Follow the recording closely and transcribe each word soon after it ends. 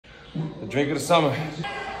The drink of the summer.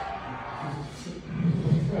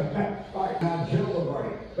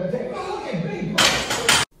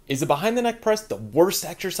 Is the behind the neck press the worst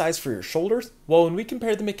exercise for your shoulders? Well, when we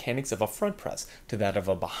compare the mechanics of a front press to that of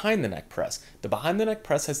a behind the neck press, the behind the neck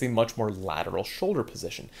press has a much more lateral shoulder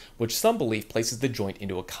position, which some believe places the joint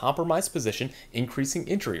into a compromised position, increasing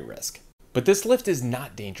injury risk. But this lift is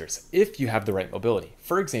not dangerous if you have the right mobility.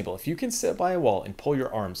 For example, if you can sit by a wall and pull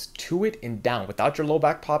your arms to it and down without your low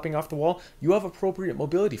back popping off the wall, you have appropriate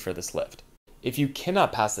mobility for this lift. If you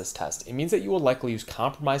cannot pass this test, it means that you will likely use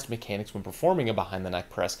compromised mechanics when performing a behind the neck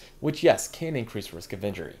press, which yes, can increase risk of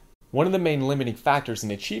injury. One of the main limiting factors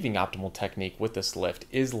in achieving optimal technique with this lift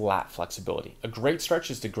is lat flexibility. A great stretch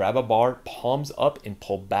is to grab a bar, palms up, and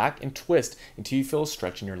pull back and twist until you feel a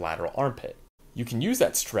stretch in your lateral armpit. You can use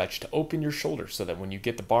that stretch to open your shoulders so that when you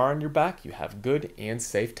get the bar on your back, you have good and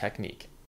safe technique.